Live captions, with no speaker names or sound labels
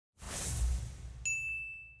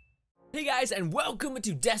Hey guys, and welcome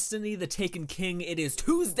to Destiny: The Taken King. It is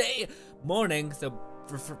Tuesday morning, so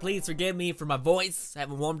please forgive me for my voice. I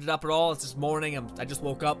haven't warmed it up at all. It's just morning. I just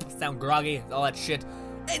woke up, sound groggy, all that shit.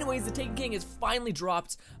 Anyways, The Taken King is finally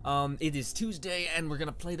dropped. It is Tuesday, and we're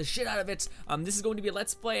gonna play the shit out of it. This is going to be a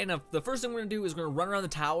let's play, and the first thing we're gonna do is we're gonna run around the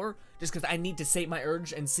tower, just because I need to sate my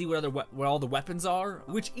urge and see what all the weapons are,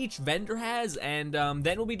 which each vendor has, and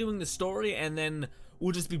then we'll be doing the story, and then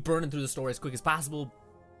we'll just be burning through the story as quick as possible.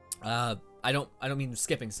 I don't mean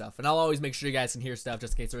skipping stuff, and I'll always make sure you guys can hear stuff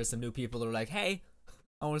just in case there is some new people that are like, hey,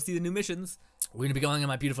 I want to see the new missions. We're gonna be going on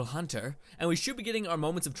my beautiful hunter, and we should be getting our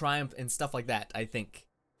moments of triumph and stuff like that, I think.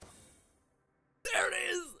 There it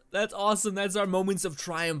is! That's awesome, that's our moments of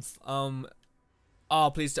triumph.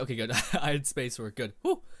 Oh, please, okay, good. I had space for it, good.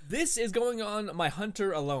 Whew. This is going on my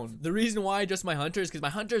hunter alone. The reason why just my hunter is because my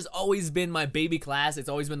hunter's always been my baby class. It's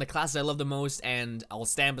always been the class I love the most, and I'll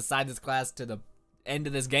stand beside this class to the end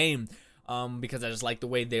of this game. Because I just like the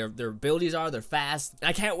way their abilities are. They're fast.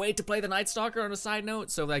 I can't wait to play the Night Stalker on a side note.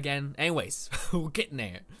 So again, anyways, we're getting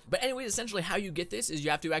there. But anyways, essentially how you get this is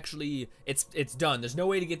you have to actually, it's done. There's no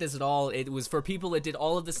way to get this at all. It was for people that did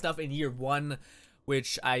all of this stuff in year 1,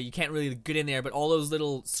 which you can't really get in there. But all those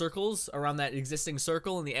little circles around that existing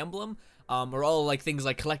circle and the emblem are all like things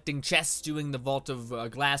like collecting chests, doing the Vault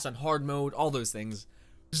of Glass on hard mode, all those things.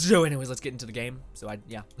 So anyways, let's get into the game. So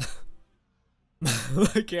yeah.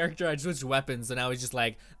 My character, I switched weapons, and I was just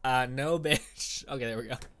like, no, bitch. Okay, there we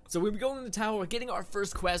go. So we'll be going in the tower, getting our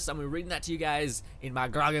first quest. I'm gonna be reading that to you guys in my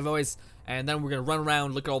groggy voice, and then we're gonna run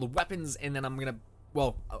around, look at all the weapons, and then I'm gonna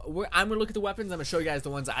look at the weapons. I'm gonna show you guys the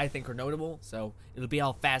ones that I think are notable. So it'll be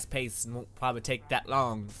all fast-paced and won't probably take that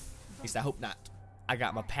long. At least I hope not. I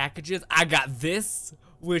got my packages. I got this,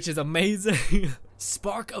 which is amazing.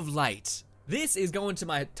 Spark of Light. This is going to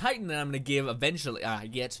my Titan that I'm gonna give eventually.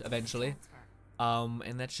 Eventually.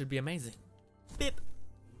 And that should be amazing. Bip.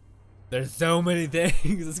 There's so many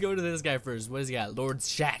things. Let's go to this guy first. What does he got? Lord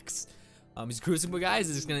Shax. He's Crucible guys.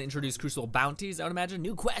 He's just gonna introduce Crucible bounties, I would imagine.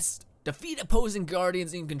 New quest. Defeat opposing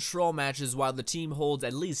guardians in control matches while the team holds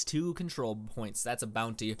at least 2 control points. That's a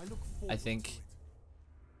bounty, I think.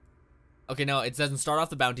 Okay, no, it doesn't start off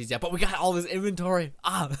the bounties yet, but we got all this inventory.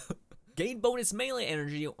 Gain bonus melee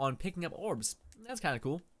energy on picking up orbs. That's kind of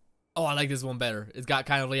cool. Oh, I like this one better. It's got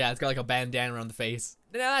kind of, yeah, it's got like a bandana around the face.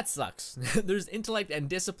 Now that sucks. There's intellect and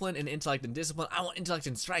discipline and intellect and discipline. I want intellect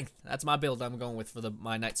and strength. That's my build I'm going with for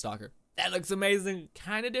my Night Stalker. That looks amazing.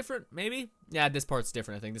 Kind of different, maybe? Yeah, this part's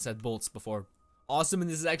different, I think. This had bolts before. Awesome, and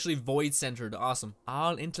this is actually void-centered. Awesome.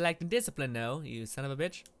 All intellect and discipline now, you son of a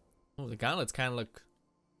bitch. Oh, the gauntlets kind of look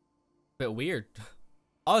a bit weird.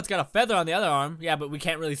 Oh, it's got a feather on the other arm. Yeah, but we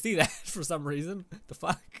can't really see that for some reason. The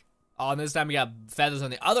fuck? Oh, and this time we got feathers on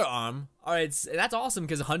the other arm. All right, that's awesome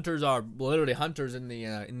because hunters are literally hunters in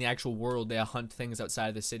the actual world. They hunt things outside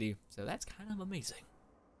of the city, so that's kind of amazing.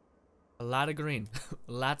 A lot of green,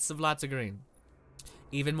 lots of green,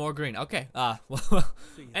 even more green. Okay. Well,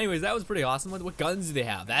 anyways, that was pretty awesome. What guns do they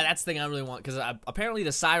have? That's the thing I really want because apparently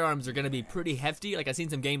the sidearms are gonna be pretty hefty. Like I seen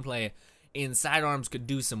some gameplay, and sidearms could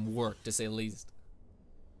do some work to say the least.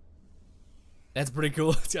 That's pretty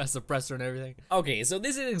cool. It's got a suppressor and everything. Okay, so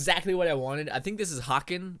this is exactly what I wanted. I think this is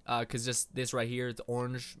Haken, because just this right here, the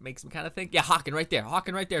orange makes me kind of think. Yeah, Haken right there.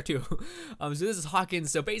 Haken right there, too. So this is Haken.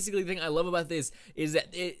 So basically, the thing I love about this is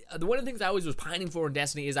that one of the things I always was pining for in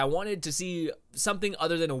Destiny is I wanted to see something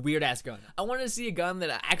other than a weird-ass gun. I wanted to see a gun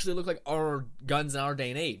that actually looked like our guns in our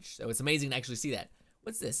day and age. So it's amazing to actually see that.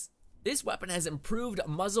 What's this? This weapon has improved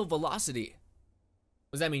muzzle velocity.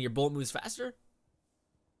 What does that mean? Your bullet moves faster?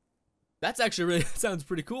 That's actually really sounds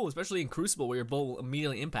pretty cool, especially in Crucible where your bullet will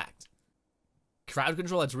immediately impact. Crowd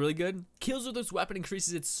control, that's really good. Kills with this weapon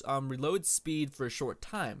increases its reload speed for a short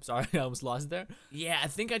time. Sorry, I almost lost it there. Yeah, I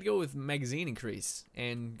think I'd go with magazine increase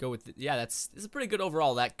and go with, yeah, this is pretty good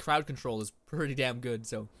overall. That crowd control is pretty damn good.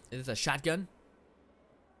 So, is this a shotgun?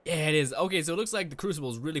 Yeah, it is. Okay, so it looks like the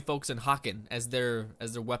Crucible is really focused on Haken as their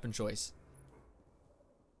weapon choice.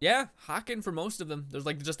 Yeah, Haken for most of them. There's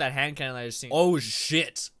like just that hand cannon I just seen. Oh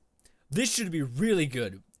shit. This should be really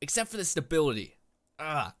good, except for the stability.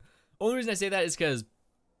 Only reason I say that is because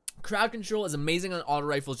crowd control is amazing on auto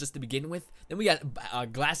rifles just to begin with. Then we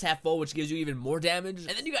got glass half full, which gives you even more damage.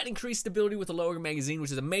 And then you got increased stability with a lower magazine,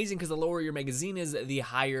 which is amazing because the lower your magazine is, the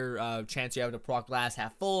higher chance you have to proc glass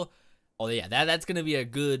half full. Oh yeah, that's gonna be a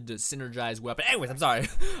good synergized weapon. Anyways, I'm sorry.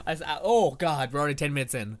 Oh god, we're already 10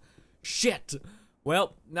 minutes in. Shit.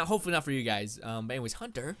 Well, now hopefully not for you guys. But anyways,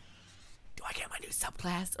 Hunter. Do I get my new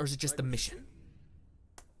subclass, or is it just the mission?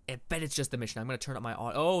 I bet it's just the mission. I'm gonna turn up my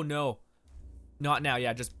auto. Oh no. Not now,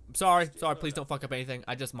 yeah, just, sorry, please don't fuck up anything.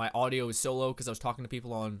 my audio is so low because I was talking to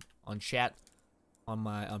people on chat, on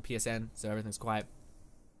PSN, so everything's quiet.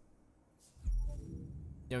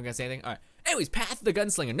 You don't gonna say anything? Alright. Anyways, Path of the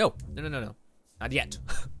Gunslinger. No. Not yet.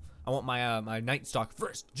 I want my my Night Stalker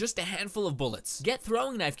first. Just a handful of bullets. Get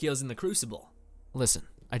throwing knife kills in the Crucible. Listen,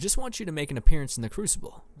 I just want you to make an appearance in the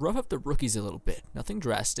Crucible. Rough up the rookies a little bit. Nothing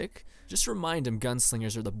drastic. Just remind them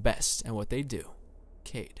gunslingers are the best and what they do.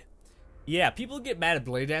 Cade. Yeah, people get mad at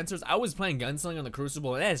blade dancers. I was playing Gunslinger on the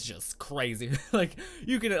Crucible, and that's just crazy. Like,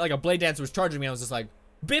 you could, like, a blade dancer was charging me, I was just like,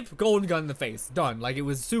 bip, golden gun in the face, done. Like, it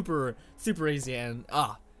was super easy and,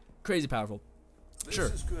 crazy powerful. Sure,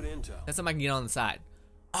 this is good intel. That's something I can get on the side.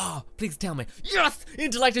 Please tell me. Yes!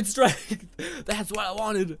 Intellect and strength! That's what I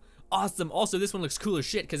wanted. Awesome. Also, this one looks cool as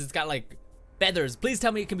shit, because it's got, like, feathers. Please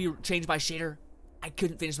tell me it can be changed by shader. I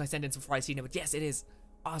couldn't finish my sentence before I seen it, but yes, it is.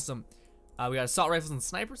 Awesome. We got assault rifles and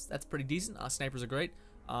snipers. That's pretty decent. Snipers are great.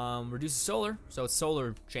 Reduces solar, so it's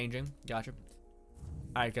solar changing. Gotcha.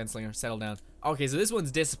 Alright, Gunslinger, settle down. Okay, so this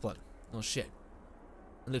one's discipline. Oh shit.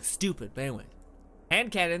 It looks stupid, but anyway.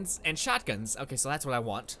 Hand cannons and shotguns. Okay, so that's what I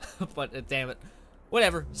want. But damn it.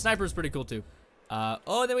 Whatever. Sniper's pretty cool too.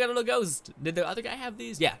 Oh, then we got a little ghost. Did the other guy have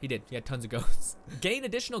these? Yeah, he did. He had tons of ghosts. Gain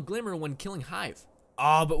additional glimmer when killing Hive.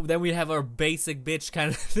 Oh, but then we have our basic bitch kind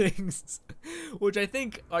of things, which I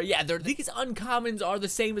think are, yeah, these uncommons are the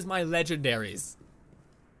same as my legendaries.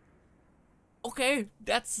 Okay,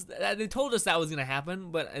 they told us that was gonna happen,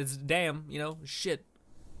 but it's damn, you know, shit.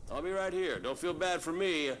 I'll be right here. Don't feel bad for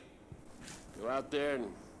me. Go out there and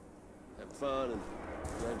have fun and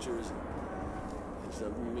adventures and have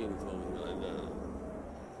something meaningful with my done.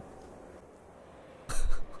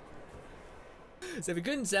 So if you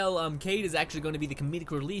couldn't tell, Cade is actually going to be the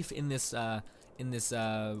comedic relief in this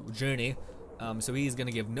journey. So he's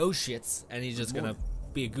gonna give no shits, and he's just gonna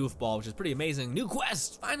be a goofball, which is pretty amazing. New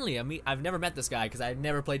quest, finally. I've never met this guy because I've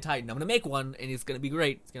never played Titan. I'm gonna make one, and it's gonna be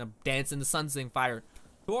great. It's gonna dance in the sun, sing fire.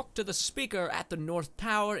 Talk to the speaker at the North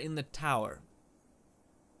Tower in the tower.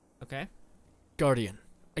 Okay. Guardian,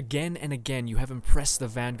 again and again you have impressed the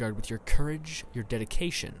Vanguard with your courage, your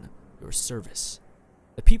dedication, your service.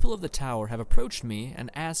 The people of the tower have approached me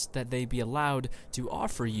and asked that they be allowed to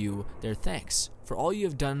offer you their thanks for all you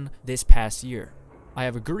have done this past year. I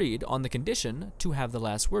have agreed on the condition to have the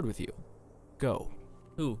last word with you. Go.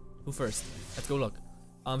 Who first? Let's go look.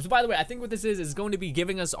 So by the way, I think what this is going to be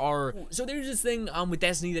giving us our, so there's this thing with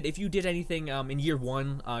Destiny that if you did anything in year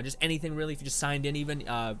 1, just anything really, if you just signed in even,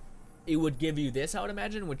 it would give you this, I would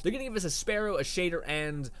imagine, which they're gonna give us a sparrow, a shader,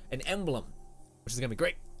 and an emblem, which is gonna be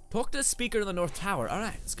great. Talk to the speaker in the North Tower.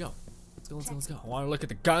 Alright, let's go. Let's go. I wanna look at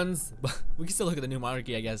the guns, but we can still look at the new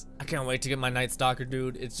monarchy, I guess. I can't wait to get my Night Stalker,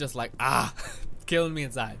 dude. It's just like, it's killing me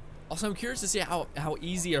inside. Also, I'm curious to see how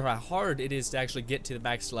easy or how hard it is to actually get to the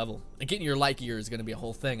max level. And getting your light gear is gonna be a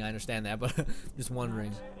whole thing, I understand that, but just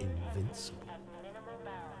wondering. Invincible.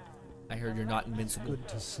 I heard you're not invincible. Good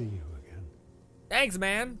to see you again. Thanks,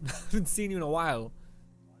 man. I haven't seen you in a while.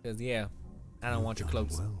 Because, yeah, I don't want your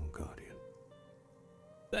clothes. Well, Guardian.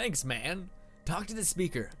 Thanks, man. Talk to the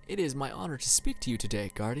speaker. It is my honor to speak to you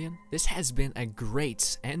today, Guardian. This has been a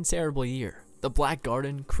great and terrible year. The Black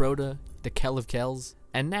Garden, Crota, the Kell of Kells,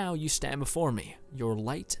 and now you stand before me, your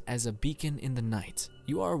light as a beacon in the night.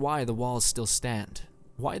 You are why the walls still stand,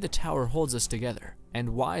 why the tower holds us together, and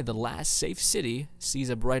why the last safe city sees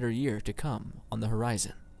a brighter year to come on the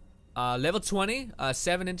horizon. Level 20,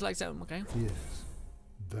 7 intellect, 7, okay. Yes,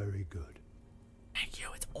 very good. Thank you,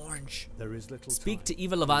 it's orange. There is little Speak to time.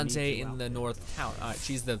 Eva Levante in the North Tower. Alright,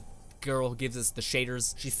 she's the girl who gives us the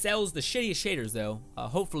shaders. She sells the shittiest shaders though.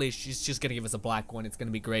 Hopefully she's just gonna give us a black one. It's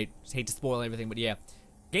gonna be great. Just hate to spoil everything, but yeah.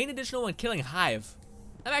 Gain additional when killing Hive.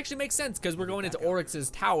 That actually makes sense because we're going into Oryx's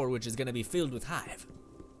tower, which is gonna be filled with Hive.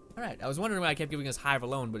 Alright, I was wondering why I kept giving us Hive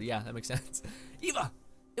alone, but yeah, that makes sense. Eva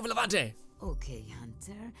Levante. Okay,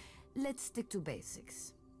 Hunter. Let's stick to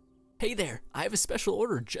basics. Hey there, I have a special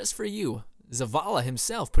order just for you. Zavala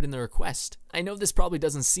himself put in the request. I know this probably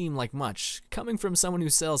doesn't seem like much, coming from someone who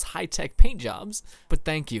sells high-tech paint jobs, but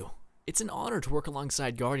thank you. It's an honor to work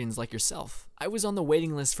alongside Guardians like yourself. I was on the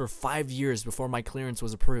waiting list for 5 years before my clearance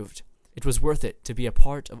was approved. It was worth it to be a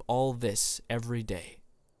part of all this every day.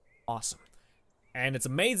 Awesome. And it's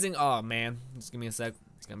amazing. Oh man, just give me a sec.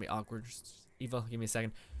 It's gonna be awkward. Eva, give me a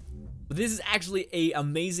second. But this is actually a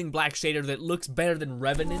amazing black shader that looks better than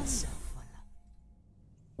Revenant's.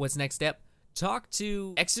 What's next step? Talk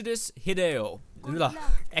to Exodus Hideo.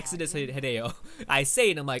 Exodus Hideo. I say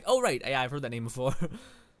it and I'm like, oh right, yeah, I've heard that name before.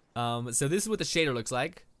 So this is what the shader looks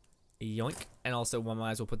like. Yoink. And also one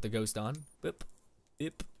might as well put the ghost on. Bip.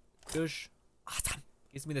 Bip. Gush. Awesome.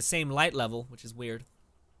 Gives me the same light level, which is weird.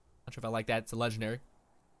 Not sure if I like that. It's a legendary.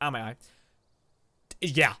 Oh my eye.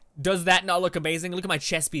 Yeah. Does that not look amazing? Look at my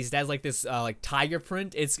chest piece. It has like this like tiger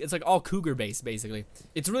print. It's like all cougar based basically.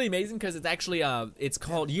 It's really amazing because it's actually it's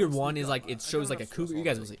called year 1 is like it shows like a cougar. You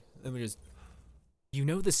guys will see. Let me just. You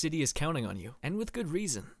know the city is counting on you, and with good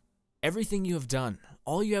reason. Everything you have done,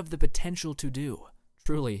 all you have the potential to do.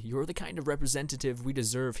 Truly, you're the kind of representative we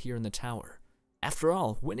deserve here in the tower. After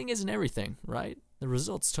all, winning isn't everything, right? The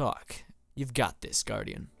results talk. You've got this,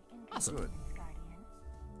 Guardian. Awesome. Good.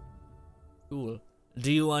 Cool.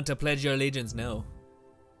 Do you want to pledge your allegiance? No.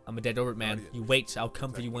 I'm a dead orbit man. Guardian. You wait, I'll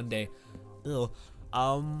come for you one day. Ugh.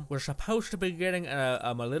 We're supposed to be getting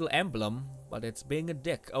a little emblem, but it's being a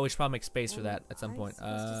dick. Oh, we should probably make space for that at some point.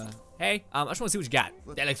 Hey, I just want to see what you got.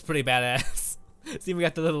 That looks pretty badass. See, we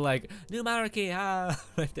got the little, like, new monarchy, right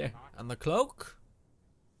there. And the cloak?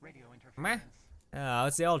 Meh. Oh,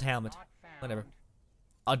 it's the old helmet. Whatever.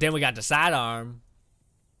 Oh, then we got the sidearm.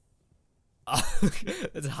 Oh,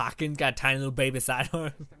 that's Hawkins, got a tiny little baby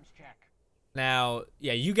sidearm. Now,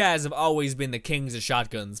 yeah, you guys have always been the kings of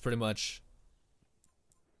shotguns, pretty much.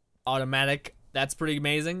 Automatic, that's pretty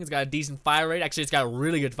amazing. It's got a decent fire rate. Actually, it's got a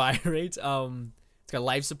really good fire rate. It's got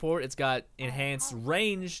life support. It's got enhanced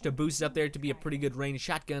range to boost it up there to be a pretty good range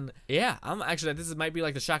shotgun. Yeah, I'm actually, this might be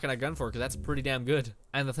like the shotgun I gun for because that's pretty damn good.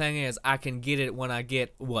 And the thing is, I can get it when I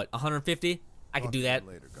get, what, 150? I can do that.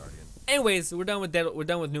 Later, Guardian. Anyways, we're done with that. We're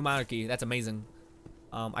done with New Monarchy. That's amazing.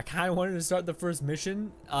 I kind of wanted to start the first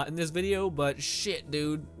mission in this video, but shit,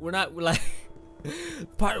 dude. We're like,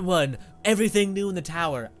 part 1, everything new in the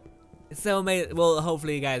tower. It's so amazing. Well,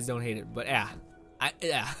 hopefully you guys don't hate it, but yeah.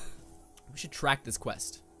 Yeah. We should track this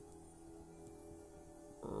quest.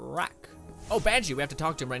 Rack. Oh, Banshee, we have to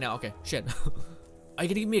talk to him right now. Okay, shit. Are you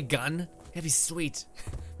gonna give me a gun? That'd be sweet.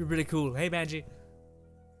 Be pretty cool. Hey, Banshee.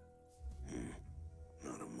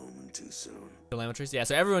 Not a moment too soon. Telemetries. Yeah,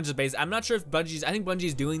 so everyone's just based. I'm not sure if Bungie's. I think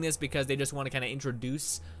Bungie's doing this because they just want to kind of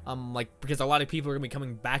introduce, because a lot of people are gonna be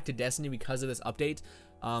coming back to Destiny because of this update.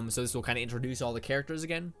 So this will kind of introduce all the characters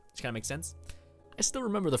again, which kind of makes sense. I still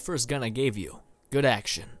remember the first gun I gave you. Good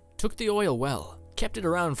action. Took the oil well. Kept it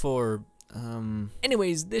around for,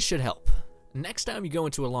 anyways, this should help. Next time you go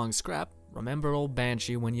into a long scrap, remember old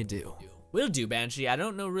Banshee when you do. Will do, Banshee. I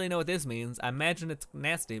don't really know what this means. I imagine it's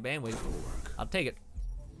nasty, but anyways, I'll take it.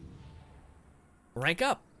 Rank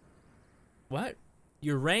up. What?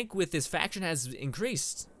 Your rank with this faction has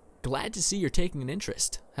increased. Glad to see you're taking an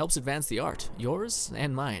interest. Helps advance the art. Yours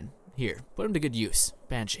and mine. Here, put them to good use.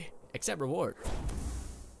 Banshee. Accept reward.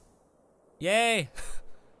 Yay!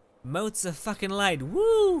 Motes of fucking light.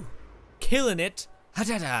 Woo! Killing it.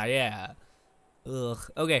 Ha-da-da, yeah. Ugh.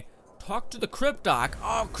 Okay. Talk to the Cryptarch.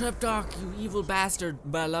 Oh, Cryptarch, you evil bastard.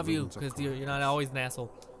 But I love you, because you're not always an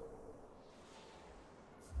asshole.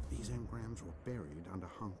 These engrams were buried under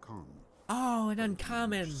Hong Kong. Oh, an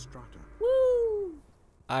uncommon. Strata. Woo!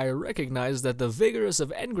 I recognize that the vigorous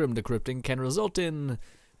of engram decrypting can result in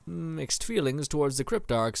mixed feelings towards the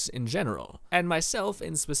Cryptarchs in general, and myself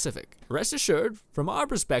in specific. Rest assured, from our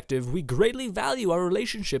perspective, we greatly value our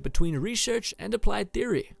relationship between research and applied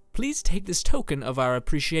theory. Please take this token of our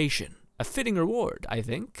appreciation. A fitting reward, I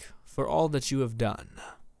think, for all that you have done.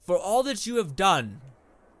 For all that you have done.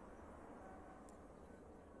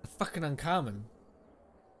 Fucking uncommon.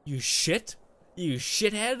 You shit? You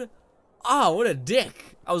shithead? Oh, what a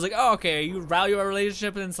dick. I was like, oh, okay, you value our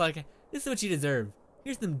relationship, and it's like, this is what you deserve.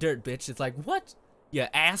 Here's some dirt, bitch. It's like, what? You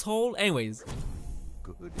asshole? Anyways.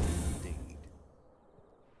 Good indeed.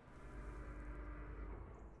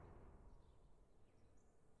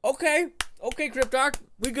 Okay. Okay, Cryptarch.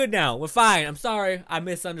 We're good now. We're fine. I'm sorry. I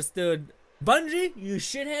misunderstood. Bungie, you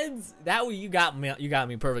shitheads. That way you got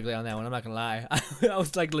me perfectly on that one. I'm not gonna lie. I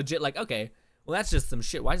was like legit like, okay. Well, that's just some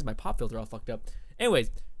shit. Why is my pop filter all fucked up? Anyways,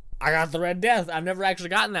 I got the Red Death. I've never actually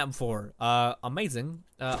gotten that before. Amazing.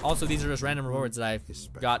 Also, these are just random rewards that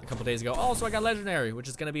I got a couple days ago. Also, I got Legendary, which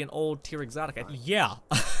is gonna be an old tier exotic. Yeah.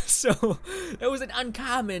 So, it was an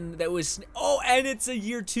uncommon that was... Oh, and it's a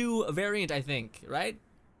year 2 variant, I think. Right?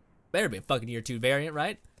 Better be a fucking year 2 variant,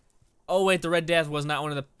 right? Oh, wait, the Red Death was not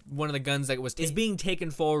one of the guns that is being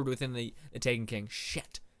taken forward within the Taken King.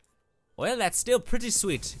 Shit. Well, that's still pretty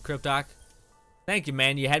sweet, Cryptarch. Thank you,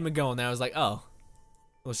 man. You had me going there. I was like, oh.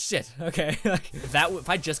 Well, shit. Okay. If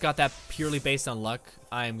I just got that purely based on luck,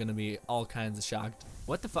 I am gonna be all kinds of shocked.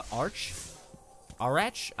 What the fuck? Arch?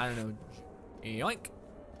 Arach? I don't know. Yoink.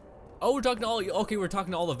 Oh, we're talking to all. Okay, we're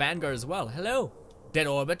talking to all the Vanguard as well. Hello, Dead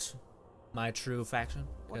Orbit, my true faction.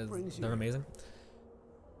 Because they're amazing.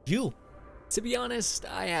 You. To be honest,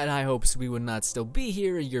 I had high hopes we would not still be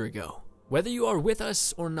here a year ago. Whether you are with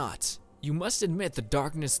us or not, You must admit the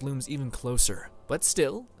darkness looms even closer, but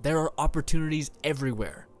still, there are opportunities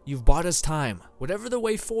everywhere. You've bought us time. Whatever the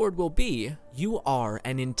way forward will be, you are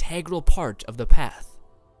an integral part of the path,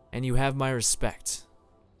 and you have my respect.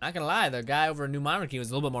 Not gonna lie, the guy over in New Monarchy was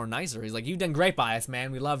a little bit more nicer. He's like, you've done great by us,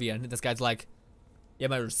 man. We love you. And this guy's like, yeah,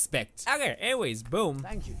 my respect. Okay, anyways, boom.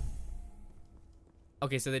 Thank you.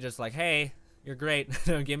 Okay, so they're just like, hey, you're great.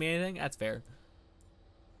 Don't give me anything? That's fair.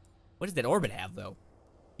 What does that orbit have, though?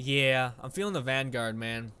 Yeah, I'm feeling the Vanguard,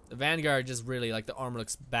 man. The Vanguard just really, like, the armor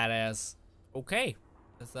looks badass. Okay.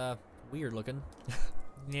 That's, weird looking.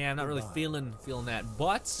 Yeah, I'm not really feeling that.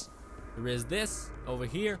 But, there is this over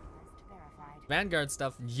here. Vanguard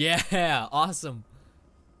stuff. Yeah, awesome.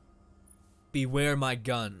 Beware my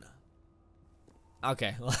gun.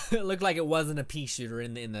 Okay, it looked like it wasn't a pea shooter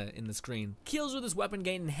in the screen. Kills with this weapon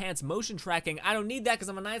gain enhanced motion tracking. I don't need that because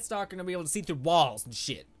I'm a Night Stalker and I'll be able to see through walls and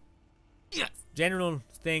shit. Yes. General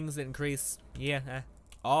things that increase. Yeah.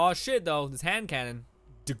 Oh shit though, this hand cannon.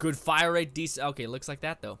 The good fire rate, decent. Okay, looks like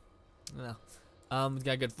that though. No. It's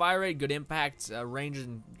got good fire rate, good impact, range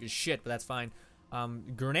and shit, but that's fine.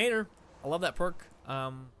 Grenader. I love that perk.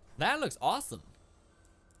 That looks awesome.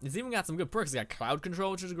 It's even got some good perks. It's got crowd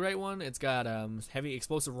control, which is a great one. It's got heavy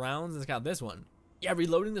explosive rounds, and it's got this one. Yeah,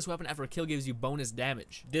 reloading this weapon after a kill gives you bonus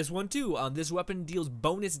damage. This one too. This weapon deals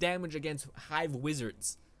bonus damage against hive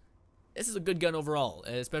wizards. This is a good gun overall,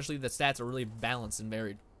 especially the stats are really balanced and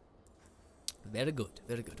varied. Very good,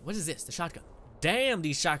 very good. What is this? The shotgun. Damn,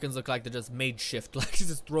 these shotguns look like they're just made shift, like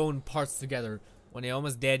just throwing parts together. When you're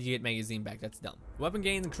almost dead, you get magazine back. That's dumb. Weapon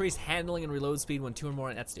gains increased handling and reload speed when 2 or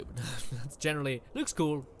more. That's stupid. That's generally looks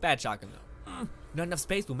cool. Bad shotgun though. Not enough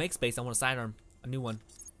space. We'll make space. I want a sidearm. A new one.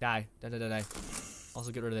 Die. Die.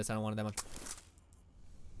 Also get rid of this. I don't want it that much.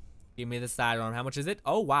 Give me the sidearm. How much is it?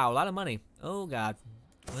 Oh wow, a lot of money. Oh god.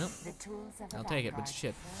 Well, I'll take it. But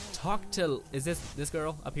shit. Talk to. Is this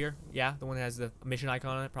girl up here? Yeah, the one that has the mission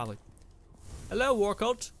icon on it. Probably. Hello, War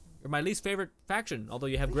Cult. You're my least favorite faction, although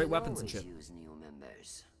you have great weapons and shit.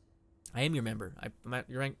 I am your member.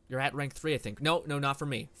 You're at rank 3, I think. No, not for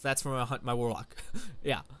me. That's for my warlock.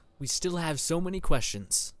 Yeah. We still have so many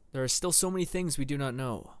questions. There are still so many things we do not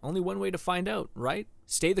know. Only one way to find out, right?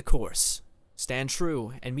 Stay the course. Stand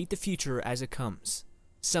true and meet the future as it comes.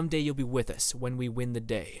 Someday you'll be with us when we win the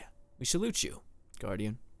day. We salute you,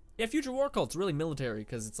 Guardian. Yeah, Future War Cult's really military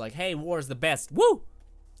because it's like, hey, war is the best. Woo!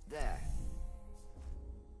 There.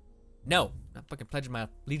 No, not fucking pledging my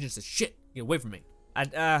allegiance to shit. Get away from me.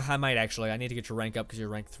 I might actually. I need to get your rank up because you're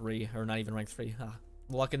rank 3, or not even rank 3.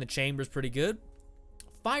 Luck in the Chamber's pretty good.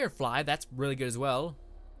 Firefly, that's really good as well.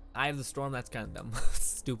 Eye of the Storm, that's kind of dumb.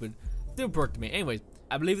 Stupid. Still perk to me. Anyways,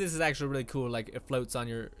 I believe this is actually really cool. Like, it floats on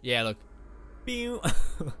your... Yeah, look. Pew.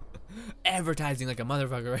 Advertising like a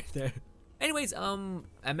motherfucker right there. Anyways,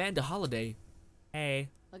 Amanda Holiday. Hey.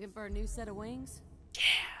 Looking for a new set of wings? Yeah.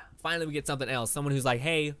 Finally, we get something else. Someone who's like,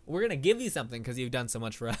 hey, we're gonna give you something because you've done so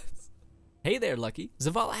much for us. Hey there, Lucky.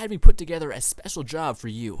 Zavala had me put together a special job for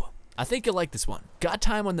you. I think you'll like this one. Got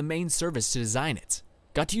time on the main service to design it.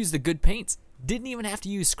 Got to use the good paint. Didn't even have to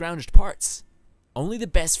use scrounged parts. Only the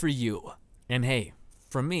best for you. And hey,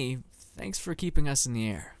 from me, thanks for keeping us in the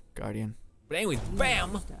air, Guardian. But anyways,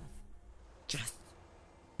 bam! Just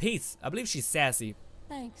peace. I believe she's sassy.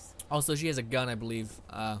 Thanks. Also, she has a gun, I believe.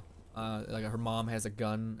 Like her mom has a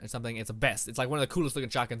gun or something. It's the best. It's like one of the coolest looking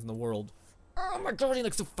shotguns in the world. Oh my god, he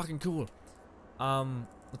looks so fucking cool.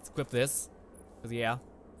 Let's equip this. Cause yeah.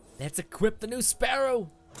 Let's equip the new Sparrow.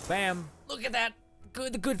 Bam. Look at that.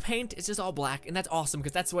 The good paint. It's just all black, and that's awesome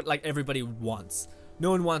because that's what like everybody wants.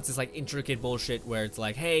 No one wants this like intricate bullshit where it's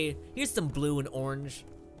like, hey, here's some blue and orange.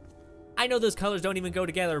 I know those colors don't even go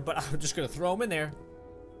together, but I'm just gonna throw them in there.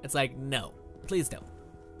 It's like, no, please don't.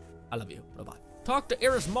 I love you, robot. Talk to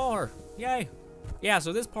Iris Mar. Yay. Yeah,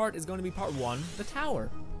 so this part is going to be part 1, the tower.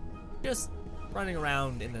 Just running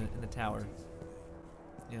around in the tower.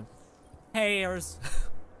 Yeah. Hey, Iris.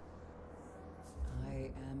 I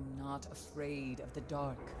am not afraid of the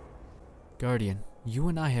dark. Guardian, you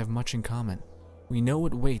and I have much in common. We know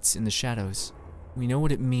what waits in the shadows. We know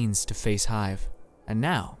what it means to face Hive. And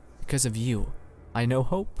now, because of you, I know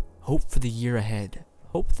hope. Hope for the year ahead.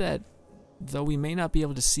 Hope that, though we may not be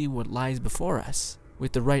able to see what lies before us,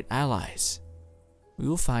 with the right allies, we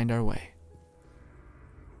will find our way.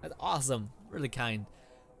 That's awesome. Really kind.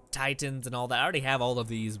 Titans and all that. I already have all of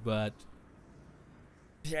these, but...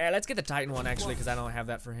 Yeah, let's get the Titan one, actually, because I don't have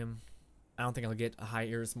that for him. I don't think I'll get a high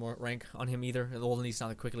Iris more rank on him either. Well, at least not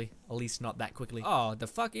that quickly. At least not that quickly. Oh, the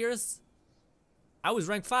fuck, Iris? I was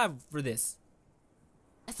rank 5 for this.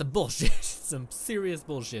 That's some bullshit. Some serious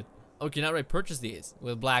bullshit. Oh, can you outright purchase these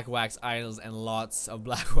with black wax idols and lots of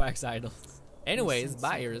black wax idols. Anyways,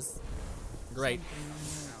 buyers. Great.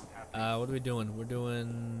 What are we doing? We're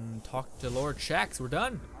doing talk to Lord Shax. We're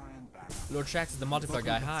done. Lord Shax is the multiplayer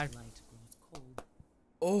guy. Hi.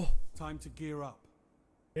 Oh. Time to gear up.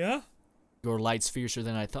 Yeah? Your light's fiercer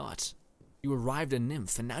than I thought. You arrived a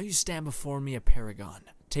nymph, and now you stand before me a paragon.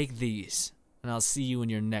 Take these, and I'll see you in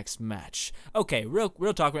your next match. Okay, real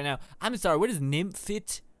talk right now. I'm sorry, what is nymph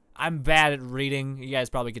fit? I'm bad at reading. You guys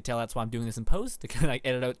probably could tell that's why I'm doing this in post, to kind of like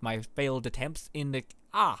edit out my failed attempts in the...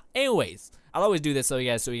 anyways. I'll always do this so you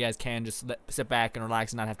guys can just sit back and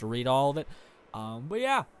relax and not have to read all of it. But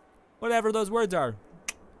yeah, whatever those words are.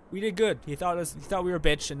 We did good. He thought we were a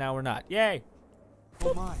bitch, and now we're not. Yay!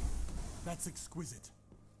 Oh my, that's exquisite.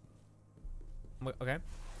 Okay.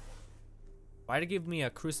 Why'd it give me a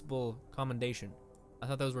crucible commendation? I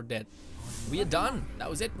thought those were dead. We are done. That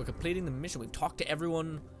was it. We're completing the mission. We've talked to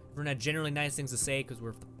everyone. Everyone had generally nice things to say because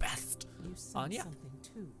we're the best. You said yeah. something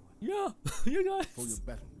too. Yeah, you guys. For your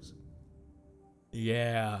battles.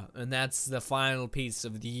 Yeah, and that's the final piece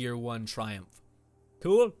of the year 1 triumph.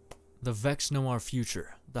 Cool. The Vex know our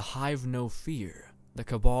future. The Hive know fear. The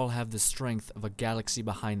Cabal have the strength of a galaxy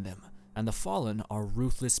behind them. And the Fallen are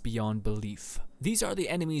ruthless beyond belief. These are the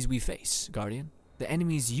enemies we face, Guardian. The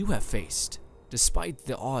enemies you have faced. Despite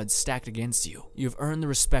the odds stacked against you, you have earned the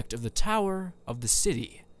respect of the Tower, of the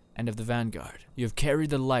City, and of the Vanguard. You have carried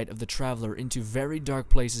the light of the Traveler into very dark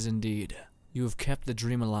places indeed. You have kept the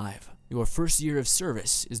dream alive. Your first year of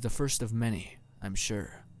service is the first of many, I'm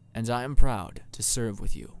sure. And I am proud to serve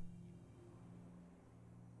with you.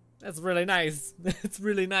 That's really nice. That's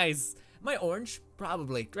really nice. Am I orange?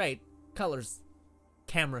 Probably. Great. Colors.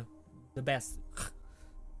 Camera. The best.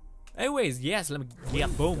 Anyways, yes, let me... Yeah,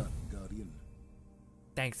 boom. Guardian.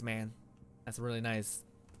 Thanks, man. That's really nice.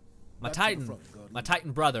 My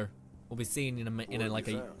Titan brother will be seen in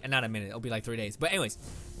not a minute. It'll be like 3 days. But anyways,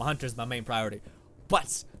 my hunter's my main priority.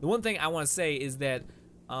 But the one thing I want to say is that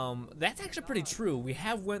that's actually pretty true. We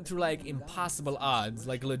have went through like impossible odds,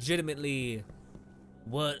 like legitimately,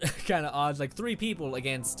 what kind of odds? Like 3 people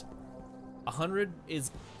against 100 is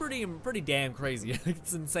pretty damn crazy.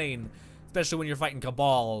 It's insane, especially when you're fighting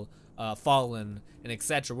Cabal, Fallen, and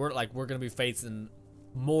etc. We're gonna be facing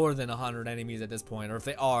more than 100 enemies at this point, or if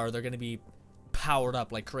they are, they're gonna be powered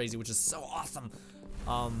up like crazy, which is so awesome.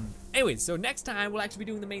 Anyways, so next time we'll actually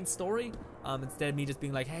be doing the main story, instead of me just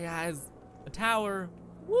being like, hey guys, a tower,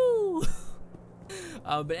 woo.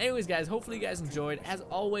 But anyways, guys, hopefully you guys enjoyed as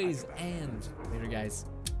always, and later, guys.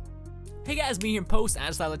 Hey guys, me here in post. I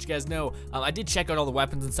just thought I'd let you guys know. I did check out all the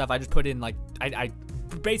weapons and stuff. I just put in like I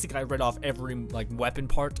basically read off every like weapon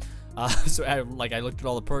part. So I looked at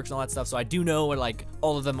all the perks and all that stuff. So I do know what like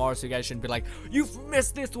all of them are. So you guys shouldn't be like, you've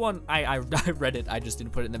missed this one. I read it. I just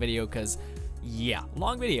didn't put it in the video because yeah,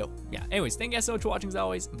 long video. Yeah. Anyways, thank you guys so much for watching as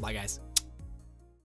always. Bye guys.